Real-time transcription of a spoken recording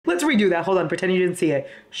Let's redo that. Hold on, pretend you didn't see it.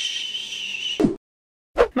 Shh.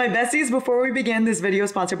 My besties, before we begin, this video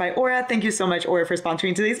is sponsored by Aura. Thank you so much, Aura, for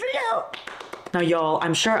sponsoring today's video. Now, y'all,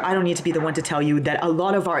 I'm sure I don't need to be the one to tell you that a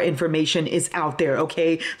lot of our information is out there,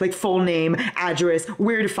 okay? Like full name, address,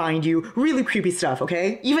 where to find you, really creepy stuff,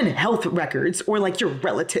 okay? Even health records or like your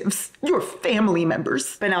relatives, your family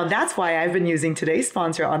members. But now that's why I've been using today's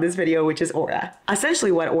sponsor on this video, which is Aura.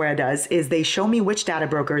 Essentially what Aura does is they show me which data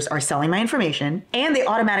brokers are selling my information and they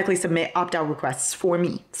automatically submit opt-out requests for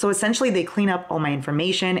me. So essentially they clean up all my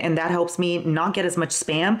information and that helps me not get as much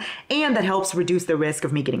spam and that helps reduce the risk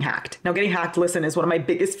of me getting hacked. Now getting hacked, listen, is one of my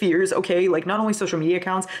biggest fears, okay? Like not only social media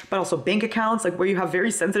accounts, but also bank accounts, like where you have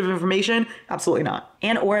very sensitive information. Absolutely not.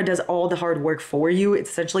 And Aura does all the hard work for you.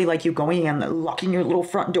 It's essentially like you going and locking your little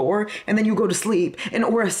front door and then you go to sleep and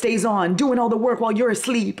Aura stays on doing all the work while you're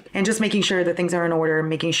asleep and just making sure that things are in order,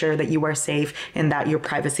 making sure that you are safe and that your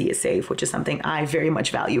privacy is safe, which is something I very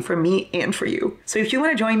much value for me and for you. So if you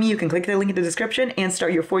want to join me, you can click the link in the description and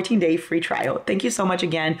start your 14-day free trial. Thank you so much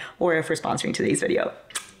again, Aura, for sponsoring today's video.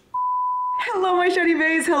 Hello, my shiny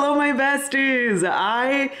baes. Hello, my besties.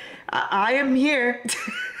 I am here.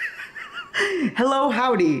 Hello,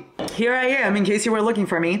 howdy. Here I am, in case you were looking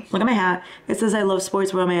for me. Look at my hat. It says I love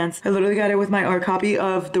sports romance. I literally got it with my art copy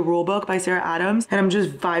of The Rule Book by Sarah Adams, and I'm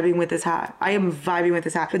just vibing with this hat. I am vibing with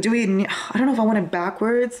this hat. But I don't know if I want it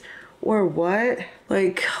backwards or what.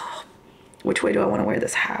 Like, which way do I want to wear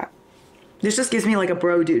this hat? This just gives me like a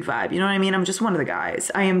bro dude vibe. You know what I mean? I'm just one of the guys.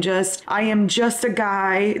 I am just a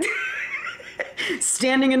guy.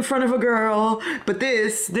 Standing in front of a girl, but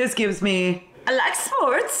this gives me, I like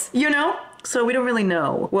sports, you know? So we don't really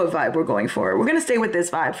know what vibe we're going for. We're gonna stay with this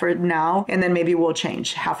vibe for now, and then maybe we'll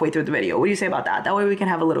change halfway through the video. What do you say about that? That way we can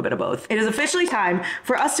have a little bit of both. It is officially time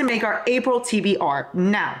for us to make our April TBR.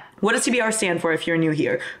 Now, what does TBR stand for if you're new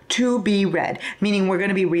here? To be read, meaning we're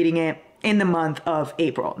gonna be reading it in the month of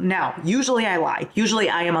April. Now, usually I lie. Usually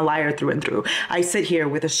I am a liar through and through. I sit here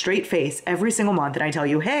with a straight face every single month and I tell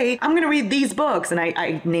you, hey, I'm gonna read these books. And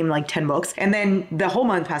I name like 10 books. And then the whole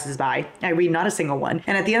month passes by. I read not a single one.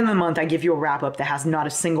 And at the end of the month, I give you a wrap up that has not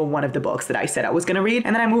a single one of the books that I said I was gonna read.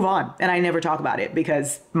 And then I move on and I never talk about it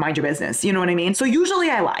because mind your business. You know what I mean? So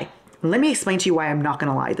usually I lie. Let me explain to you why I'm not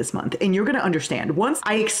gonna lie this month. And you're gonna understand. Once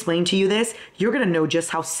I explain to you this, you're gonna know just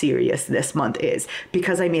how serious this month is.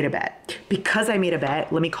 Because I made a bet. Because I made a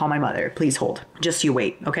bet, let me call my mother. Please hold. Just you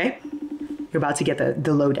wait, okay? You're about to get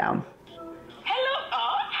the lowdown. Hello,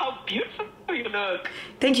 how beautiful you look.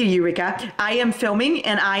 Thank you, Eureka. I am filming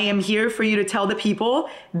and I am here for you to tell the people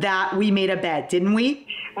that we made a bet, didn't we?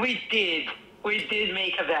 We did. We did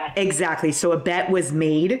make a bet. Exactly, so a bet was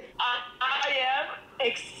made. I am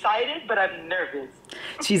excited, but I'm nervous.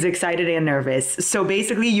 She's excited and nervous. So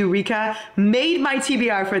basically, Eureka made my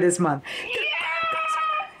TBR for this month. Yeah!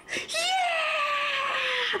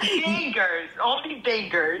 Yeah! Bangers, only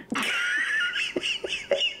bangers.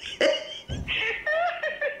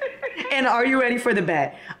 And are you ready for the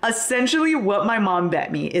bet? Essentially, what my mom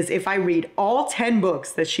bet me is if I read all 10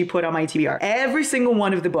 books that she put on my TBR, every single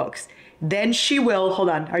one of the books, then she will, hold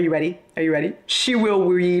on, are you ready? Are you ready? She will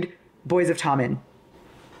read Boys of Tommen.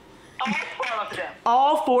 All 4 of them.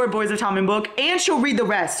 All 4 Boys of Tommen book, and she'll read the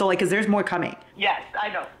rest. So like, cause there's more coming. Yes, I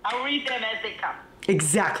know. I'll read them as they come.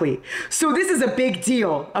 Exactly. So this is a big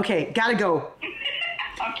deal. Okay, gotta go.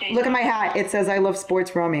 Okay. Look at my hat. It says I love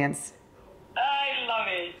sports romance. I love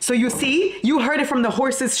it. So you see, you heard it from the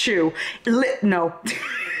horse's shoe. No.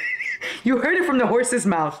 You heard it from the horse's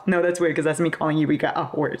mouth. No, that's weird because that's me calling Eureka a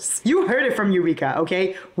horse. You heard it from Eureka,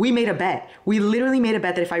 okay? We made a bet. We literally made a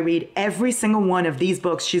bet that if I read every single one of these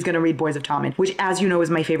books, she's gonna read Boys of Tommen, which as you know is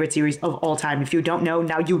my favorite series of all time. If you don't know,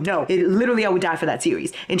 now you know. Literally, I would die for that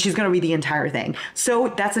series. And she's gonna read the entire thing. So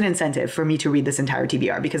that's an incentive for me to read this entire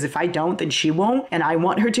TBR because if I don't, then she won't and I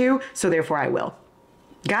want her to, so therefore I will.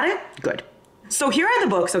 Got it? Good. So here are the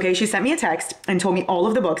books, okay? She sent me a text and told me all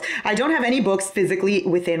of the books. I don't have any books physically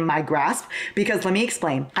within my grasp because let me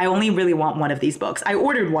explain. I only really want one of these books. I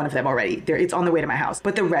ordered one of them already. It's on the way to my house.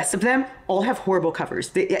 But the rest of them all have horrible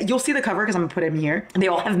covers. You'll see the cover because I'm gonna put them here. They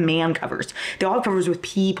all have man covers. They all have covers with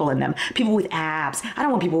people in them. People with abs. I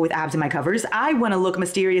don't want people with abs in my covers. I wanna look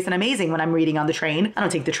mysterious and amazing when I'm reading on the train. I don't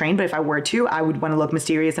take the train, but if I were to, I would wanna look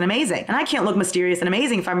mysterious and amazing. And I can't look mysterious and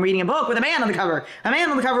amazing if I'm reading a book with a man on the cover. A man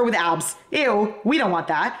on the cover with abs. Ew. We don't want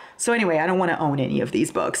that. So anyway, I don't want to own any of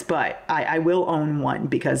these books, but I will own one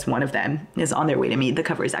because one of them is on their way to me. The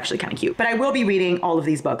cover is actually kind of cute. But I will be reading all of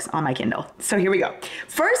these books on my Kindle. So here we go.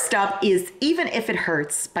 First up is Even If It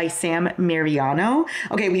Hurts by Sam Mariano.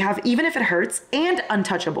 Okay, we have Even If It Hurts and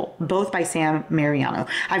Untouchable, both by Sam Mariano.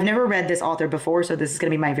 I've never read this author before, so this is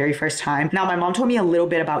going to be my very first time. Now, my mom told me a little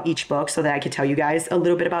bit about each book so that I could tell you guys a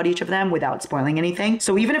little bit about each of them without spoiling anything.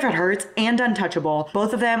 So Even If It Hurts and Untouchable,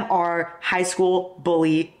 both of them are high school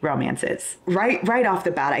bully romances. Right off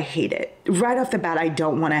the bat, I hate it. Right off the bat, I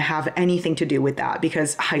don't want to have anything to do with that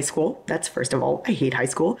because high school, that's first of all, I hate high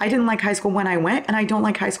school. I didn't like high school when I went, and I don't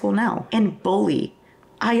like high school now. And bully.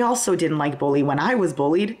 I also didn't like bully when I was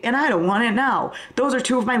bullied, and I don't want it now. Those are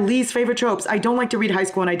two of my least favorite tropes. I don't like to read high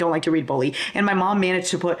school, and I don't like to read bully. And my mom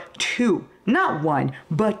managed to put two, not one,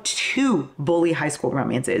 but two bully high school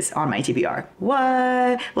romances on my TBR.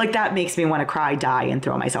 What? Like, that makes me want to cry, die, and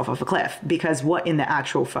throw myself off a cliff, because what in the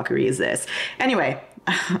actual fuckery is this? Anyway,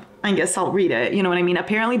 I guess I'll read it. You know what I mean?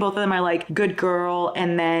 Apparently both of them are like good girl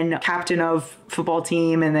and then captain of football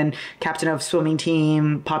team and then captain of swimming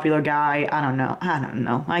team, popular guy. I don't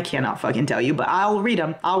know. I cannot fucking tell you, but I'll read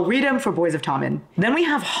them. I'll read them for Boys of Tommen. Then we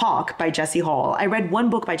have Hawk by Jesse Hall. I read one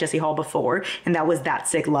book by Jesse Hall before, and that was That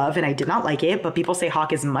Sick Love, and I did not like it, but people say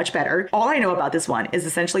Hawk is much better. All I know about this one is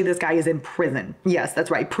essentially this guy is in prison. Yes, that's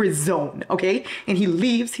right. Prison. Okay? And he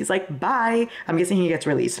leaves. He's like, bye. I'm guessing he gets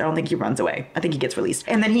released. I don't think he runs away. I think he gets released.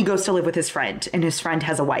 And then he goes to live with his friend, and his friend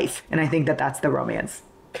has a wife, and I think that that's the romance.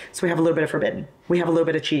 So we have a little bit of forbidden. We have a little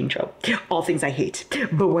bit of cheating trope. All things I hate.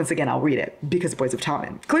 But once again, I'll read it because Boys of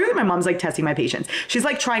Tommen. Clearly my mom's like testing my patience. She's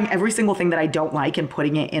like trying every single thing that I don't like and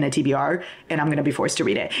putting it in a TBR, and I'm gonna be forced to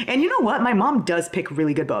read it. And you know what? My mom does pick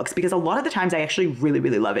really good books because a lot of the times I actually really,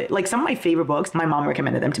 really love it. Like some of my favorite books, my mom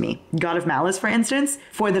recommended them to me. God of Malice, for instance,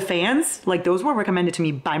 for the fans, like those were recommended to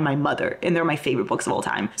me by my mother, and they're my favorite books of all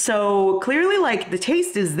time. So clearly like the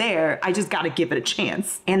taste is there. I just gotta give it a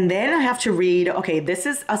chance. And then I have to read, okay, this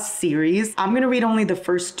is a series. I'm gonna read only the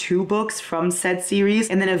first two books from said series,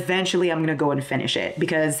 and then eventually I'm gonna go and finish it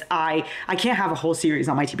because I can't have a whole series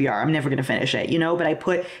on my TBR. I'm never gonna finish it, you know, but I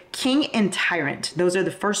put King and Tyrant. Those are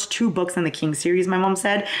the first two books in the King series, my mom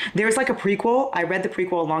said. There's like a prequel. I read the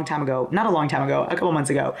prequel a long time ago. Not a long time ago, a couple months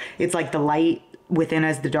ago. It's like The Light Within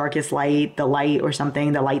Us, the Darkest Light, the light or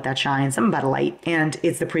something, the light that shines, something about a light. And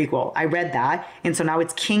it's the prequel. I read that. And so now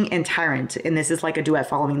it's King and Tyrant. And this is like a duet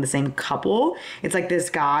following the same couple. It's like this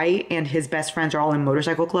guy and his best friends are all in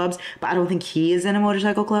motorcycle clubs, but I don't think he is in a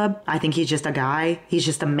motorcycle club. I think he's just a guy. He's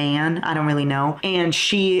just a man. I don't really know. And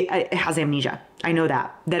she has amnesia. I know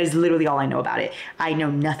that. That is literally all I know about it. I know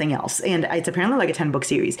nothing else. And it's apparently like a 10-book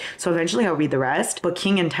series. So eventually I'll read the rest. But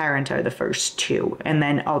King and Tyrant are the first two. And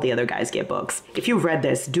then all the other guys get books. If you've read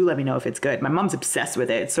this, do let me know if it's good. My mom's obsessed with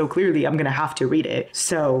it. So clearly I'm going to have to read it.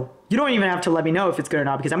 So you don't even have to let me know if it's good or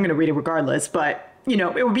not because I'm going to read it regardless. But, you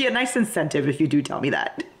know, it would be a nice incentive if you do tell me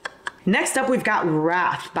that. Next up, we've got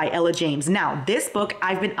Wrath by Ella James. Now, this book,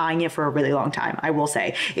 I've been eyeing it for a really long time, I will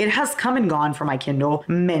say. It has come and gone from my Kindle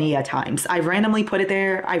many a times. I've randomly put it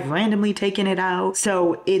there. I've randomly taken it out.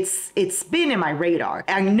 So it's been in my radar.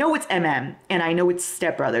 I know it's MM, and I know it's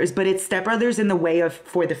Step Brothers, but it's Step Brothers in the way of,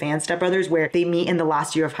 for the fan Step Brothers, where they meet in the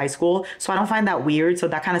last year of high school. So I don't find that weird. So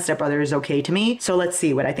that kind of Step Brother is okay to me. So let's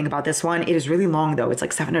see what I think about this one. It is really long, though. It's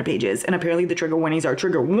like 700 pages. And apparently the trigger warnings are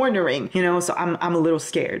trigger warning, you know, so I'm a little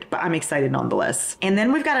scared, but I'm excited nonetheless. And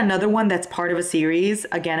then we've got another one that's part of a series.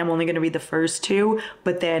 Again, I'm only going to read the first two,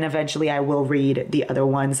 but then eventually I will read the other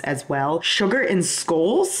ones as well. Sugar and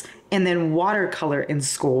Skulls, and then Watercolor in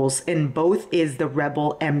Schools, and both is the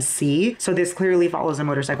Rebel MC. So this clearly follows a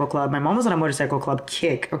motorcycle club. My mom was on a motorcycle club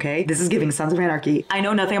kick, okay? This is giving Sons of Anarchy. I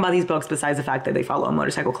know nothing about these books besides the fact that they follow a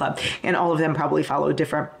motorcycle club, and all of them probably follow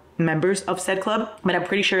different members of said club, but I'm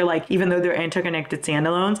pretty sure like even though they're interconnected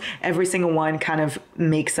standalones, every single one kind of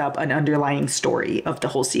makes up an underlying story of the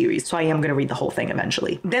whole series. So I am going to read the whole thing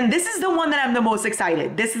eventually. Then this is the one that I'm the most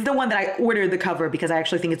excited. This is the one that I ordered the cover because I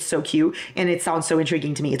actually think it's so cute and it sounds so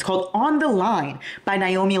intriguing to me. It's called On the Line by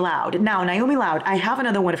Naomi Loud. Now, Naomi Loud, I have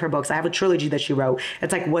another one of her books. I have a trilogy that she wrote.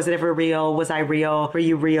 It's like, Was It Ever Real? Was I Real? Were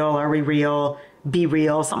You Real? Are we real? Be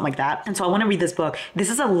Real? Something like that. And so I want to read this book.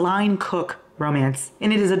 This is a line cook romance,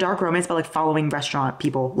 and it is a dark romance but like following restaurant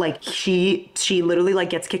people. Like she literally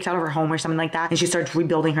like gets kicked out of her home or something like that, and she starts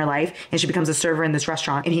rebuilding her life, and she becomes a server in this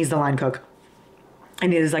restaurant, and he's the line cook.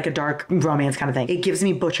 And it is like a dark romance kind of thing. It gives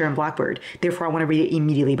me Butcher and Blackbird. Therefore, I want to read it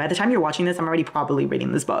immediately. By the time you're watching this, I'm already probably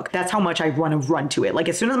reading this book. That's how much I want to run to it. Like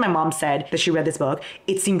as soon as my mom said that she read this book,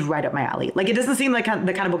 it seemed right up my alley. Like it doesn't seem like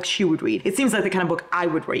the kind of book she would read. It seems like the kind of book I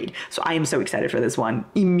would read. So I am so excited for this one.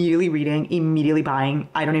 Immediately reading, immediately buying.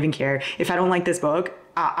 I don't even care. If I don't like this book,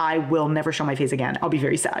 I will never show my face again. I'll be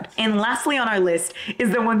very sad. And lastly on our list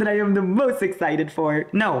is the one that I am the most excited for.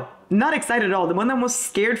 No, not excited at all. The one that I'm most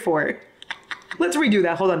scared for. Let's redo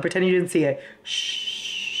that. Hold on, pretend you didn't see it.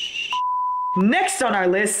 Shh. Next on our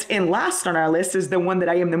list and last on our list is the one that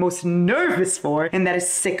I am the most nervous for, and that is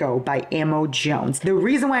Sicko by Amo Jones. The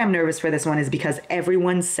reason why I'm nervous for this one is because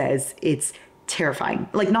everyone says it's terrifying.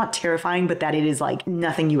 Like, not terrifying, but that it is like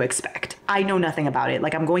nothing you expect. I know nothing about it.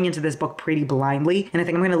 Like, I'm going into this book pretty blindly, and I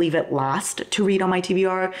think I'm gonna leave it last to read on my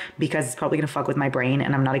TBR because it's probably gonna fuck with my brain,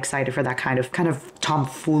 and I'm not excited for that kind of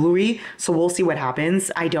tomfoolery. So we'll see what happens.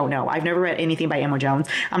 I don't know. I've never read anything by Amo Jones.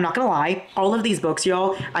 I'm not gonna lie. All of these books,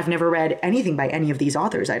 y'all, I've never read anything by any of these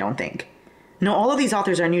authors, I don't think. No, all of these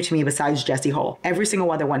authors are new to me besides Jessie Hull. Every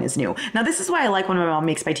single other one is new. Now, this is why I like when my mom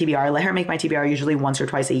makes my TBR. I let her make my TBR usually once or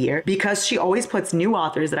twice a year because she always puts new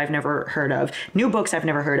authors that I've never heard of, new books I've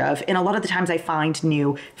never heard of, and a lot of the times I find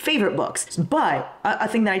new favorite books. But a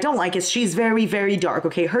thing that I don't like is she's very, very dark,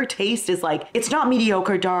 okay? Her taste is like, it's not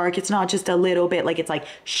mediocre dark, it's not just a little bit, like, it's like,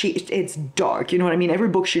 it's dark, you know what I mean? Every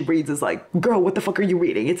book she reads is like, girl, what the fuck are you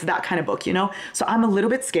reading? It's that kind of book, you know? So I'm a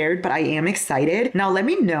little bit scared, but I am excited. Now, let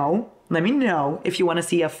me know if you want to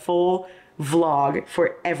see a full vlog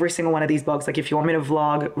for every single one of these books. Like, if you want me to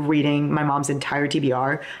vlog reading my mom's entire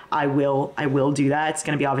TBR, I will do that. It's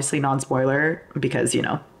going to be obviously non-spoiler because, you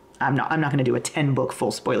know, I'm not going to do a 10 book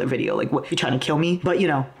full spoiler video. Like, what, you trying to kill me? But, you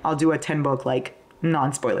know, I'll do a 10 book like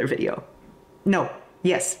non-spoiler video. No,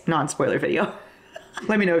 yes, non-spoiler video.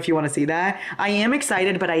 Let me know if you want to see that. I am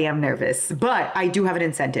excited, but I am nervous. But I do have an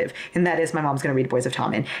incentive, and that is my mom's going to read Boys of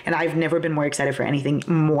Tommen. And I've never been more excited for anything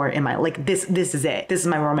more in my, like, this is it. This is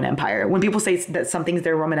my Roman Empire. When people say that something's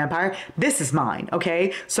their Roman Empire, this is mine,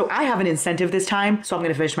 okay? So I have an incentive this time, so I'm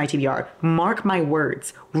going to finish my TBR. Mark my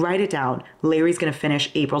words. Write it down. Larry's going to finish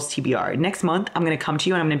April's TBR. Next month, I'm going to come to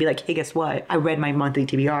you and I'm going to be like, hey, guess what? I read my monthly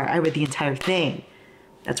TBR. I read the entire thing.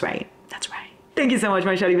 That's right. That's right. Thank you so much,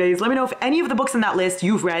 my shawty babies. Let me know if any of the books on that list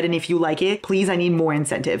you've read, and if you like it. Please, I need more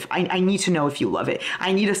incentive. I need to know if you love it.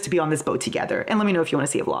 I need us to be on this boat together. And let me know if you want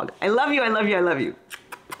to see a vlog. I love you, I love you, I love you.